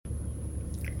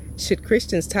Should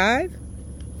Christians tithe?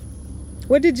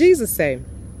 What did Jesus say?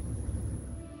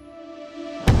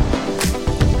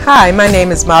 Hi, my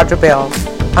name is Madra Bell.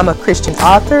 I'm a Christian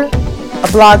author, a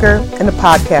blogger, and a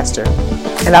podcaster,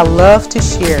 and I love to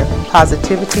share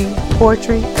positivity,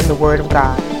 poetry, and the Word of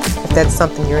God. If that's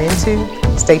something you're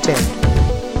into, stay tuned.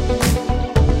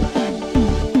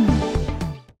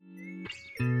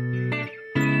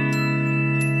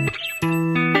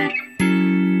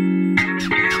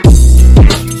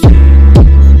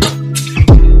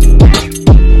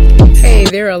 Hey,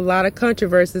 there are a lot of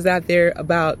controversies out there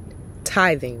about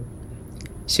tithing.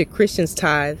 Should Christians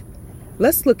tithe?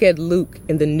 Let's look at Luke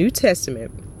in the New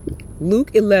Testament.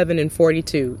 Luke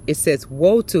 11:42. It says,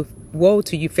 Woe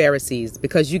to you Pharisees,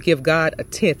 because you give God a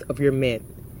tenth of your mint,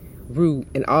 rue,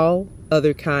 and all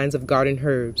other kinds of garden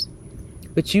herbs,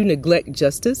 but you neglect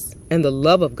justice and the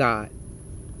love of God.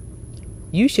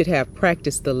 You should have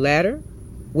practiced the latter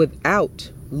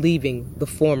without leaving the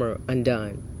former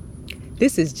undone.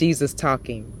 This is Jesus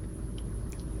talking.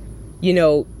 You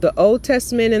know, the Old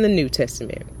Testament and the New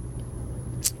Testament.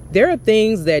 There are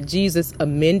things that Jesus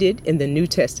amended in the New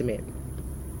Testament.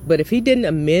 But if he didn't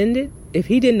amend it, if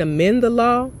he didn't amend the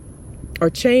law or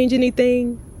change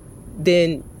anything,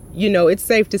 then, it's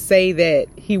safe to say that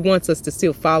he wants us to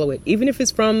still follow it. Even if it's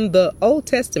from the Old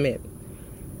Testament.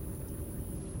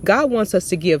 God wants us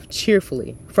to give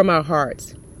cheerfully from our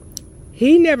hearts.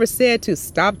 He never said to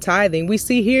stop tithing. We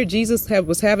see here Jesus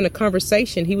was having a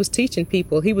conversation. He was teaching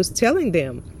people. He was telling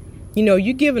them,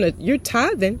 you're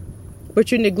tithing,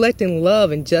 but you're neglecting love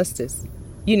and justice.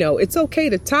 It's okay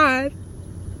to tithe,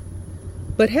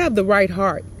 but have the right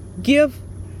heart. Give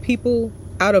people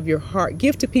out of your heart.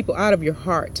 Give to people out of your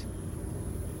heart.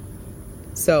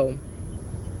 So,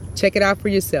 check it out for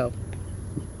yourself.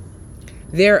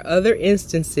 There are other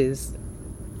instances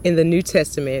in the New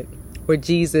Testament where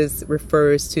Jesus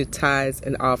refers to tithes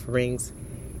and offerings.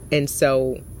 And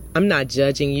so I'm not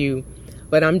judging you,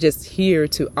 but I'm just here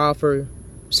to offer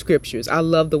scriptures. I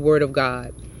love the Word of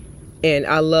God. And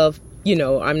I love,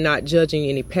 I'm not judging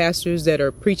any pastors that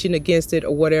are preaching against it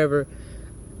or whatever.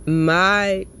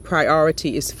 My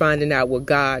priority is finding out what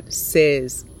God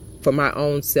says for my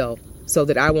own self so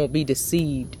that I won't be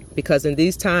deceived. Because in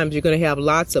these times, you're going to have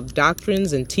lots of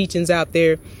doctrines and teachings out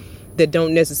there that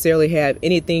don't necessarily have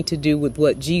anything to do with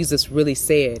what Jesus really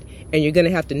said. And you're going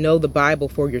to have to know the Bible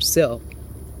for yourself,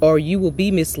 or you will be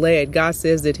misled. God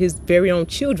says that his very own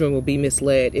children will be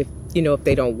misled if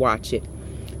they don't watch it.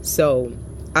 So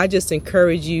I just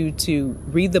encourage you to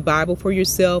read the Bible for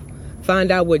yourself, find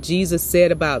out what Jesus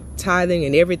said about tithing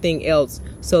and everything else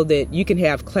so that you can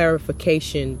have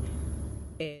clarification.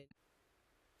 And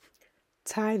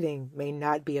tithing may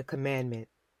not be a commandment,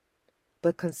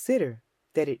 but consider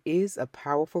that it is a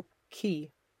powerful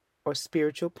key or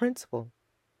spiritual principle.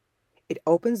 It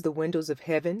opens the windows of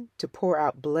heaven to pour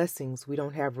out blessings we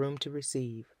don't have room to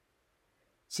receive.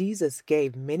 Jesus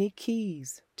gave many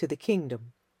keys to the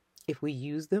kingdom. If we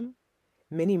use them,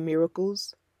 many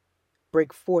miracles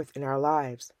break forth in our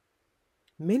lives.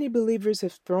 Many believers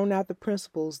have thrown out the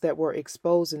principles that were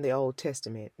exposed in the Old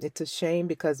Testament. It's a shame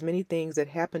because many things that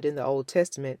happened in the Old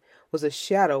Testament was a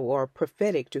shadow or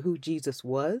prophetic to who Jesus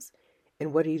was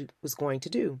and what he was going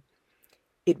to do.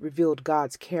 It revealed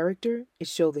God's character, it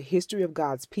showed the history of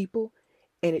God's people,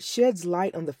 and it sheds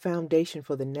light on the foundation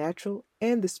for the natural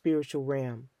and the spiritual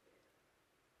realm.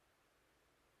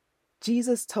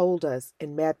 Jesus told us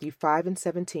in Matthew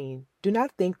 5:17, "Do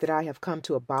not think that I have come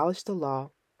to abolish the law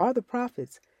or the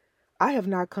prophets. I have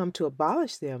not come to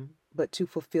abolish them, but to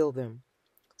fulfill them."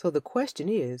 So the question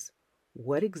is,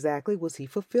 what exactly was he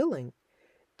fulfilling?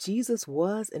 Jesus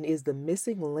was and is the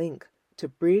missing link to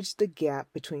bridge the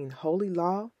gap between holy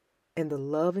law and the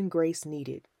love and grace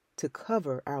needed to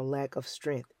cover our lack of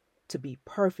strength to be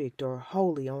perfect or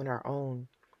holy on our own.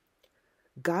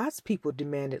 God's people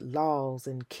demanded laws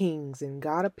and kings, and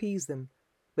God appeased them,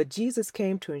 but Jesus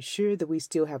came to ensure that we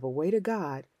still have a way to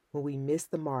God when we miss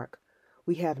the mark.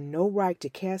 We have no right to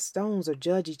cast stones or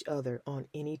judge each other on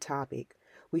any topic.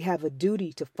 We have a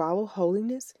duty to follow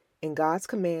holiness and God's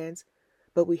commands,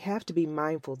 but we have to be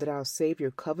mindful that our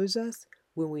Savior covers us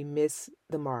when we miss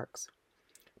the marks.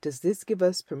 Does this give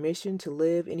us permission to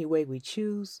live any way we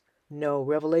choose? No.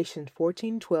 Revelation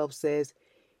 14:12 says,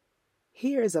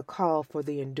 "Here is a call for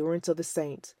the endurance of the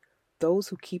saints, those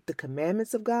who keep the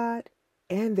commandments of God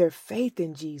and their faith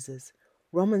in Jesus."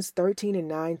 Romans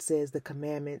 13:9 says the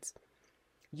commandments: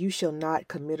 "You shall not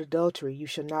commit adultery, you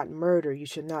shall not murder, you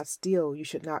shall not steal, you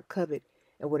should not covet,"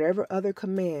 and whatever other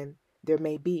command there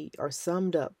may be are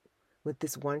summed up with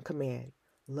this one command: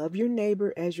 love your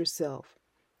neighbor as yourself.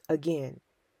 Again,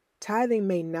 Tithing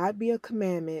may not be a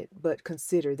commandment, but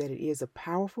consider that it is a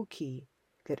powerful key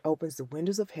that opens the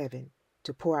windows of heaven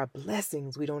to pour out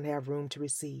blessings we don't have room to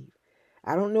receive.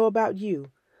 I don't know about you,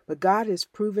 but God has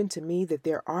proven to me that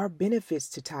there are benefits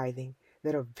to tithing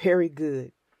that are very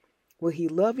good. Will He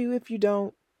love you if you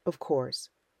don't? Of course.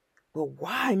 But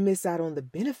why miss out on the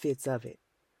benefits of it?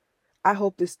 I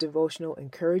hope this devotional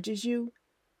encourages you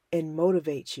and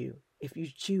motivates you if you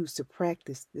choose to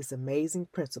practice this amazing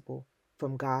principle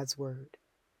from God's Word.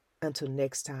 Until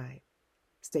next time,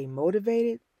 stay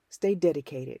motivated, stay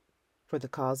dedicated for the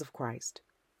cause of Christ.